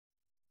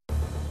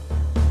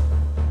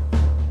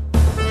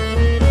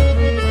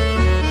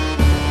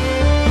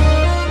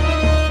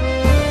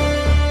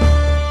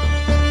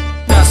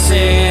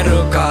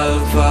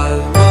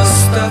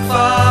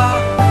المصطفى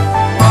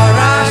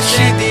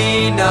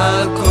وراشدين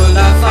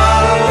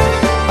الخلفاء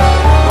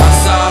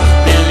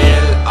وصحب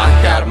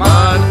الأخيار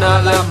من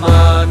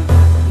الأمان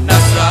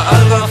نصر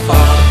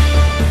الوفاء.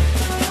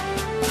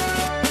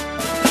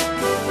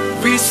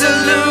 We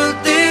salute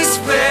this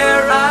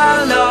where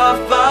all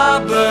of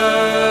our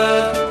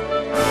birth.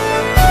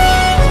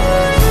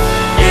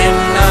 In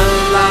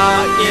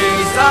Allah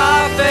is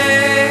our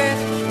faith.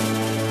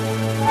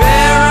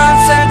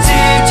 Parents and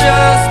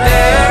teachers,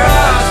 they're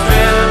our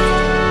strength.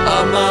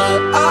 Amal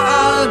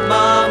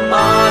alma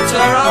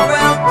mater our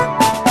wealth.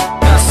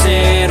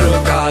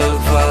 Nasiruk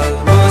al-Fal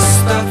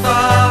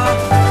Mustafa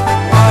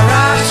wa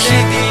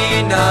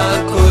Rashidin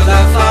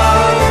al-Khulafa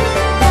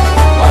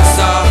wa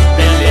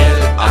sahbil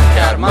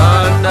al-Akhir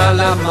man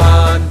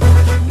al-Aman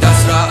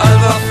Nasra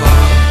al-Wafa.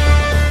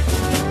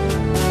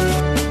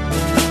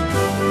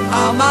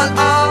 Amal,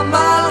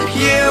 Amal,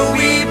 here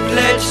we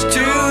pledge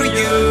to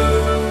you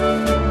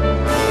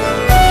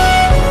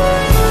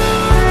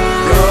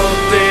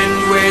growth in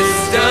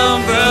wisdom,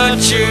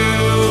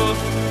 virtue,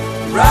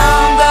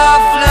 round the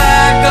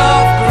flag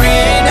of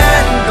green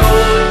and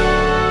gold.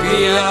 We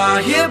are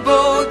here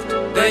both,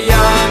 the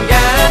young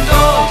and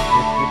old.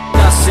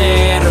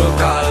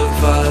 Nasiruk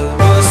al-Fal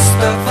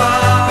Mustafa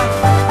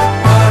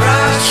wa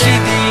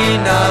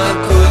Rashidin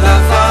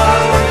al-Khulafa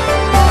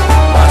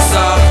wa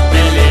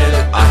sahbil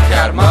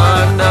al-Akhir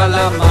man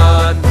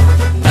al-Aman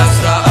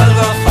Nasra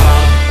al-Wafa.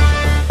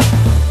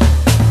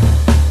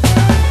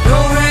 No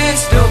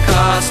race, no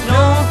caste,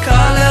 no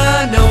color,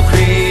 no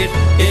creed,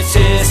 it's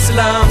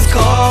Islam's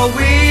call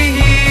we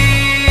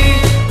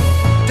heed.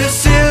 The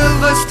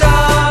silver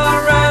star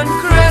and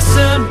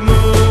crescent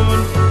moon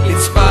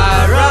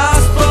inspire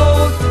us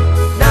both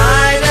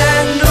night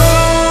and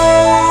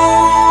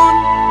noon.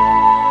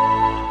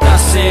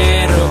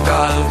 Nasiruk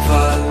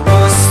al-Fal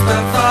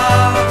Mustafa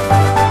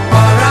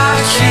wa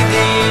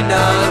Rashidin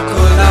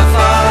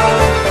al-Khulafa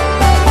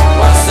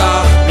wa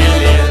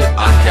sahbil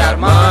al-Akhir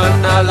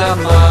man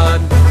al-Aman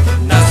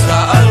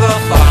Nasra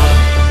al-Wafa.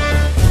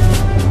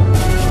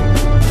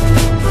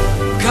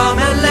 Come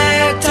and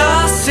let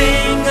us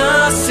sing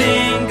a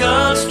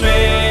single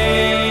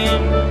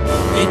strain,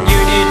 in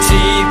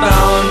unity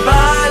bound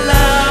by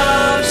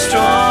love's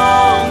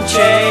strong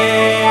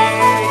chain.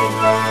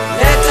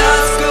 Let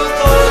us go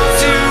forth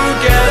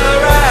together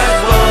as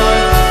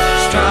one,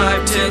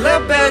 strive till a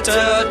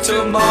better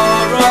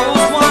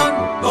tomorrow's won.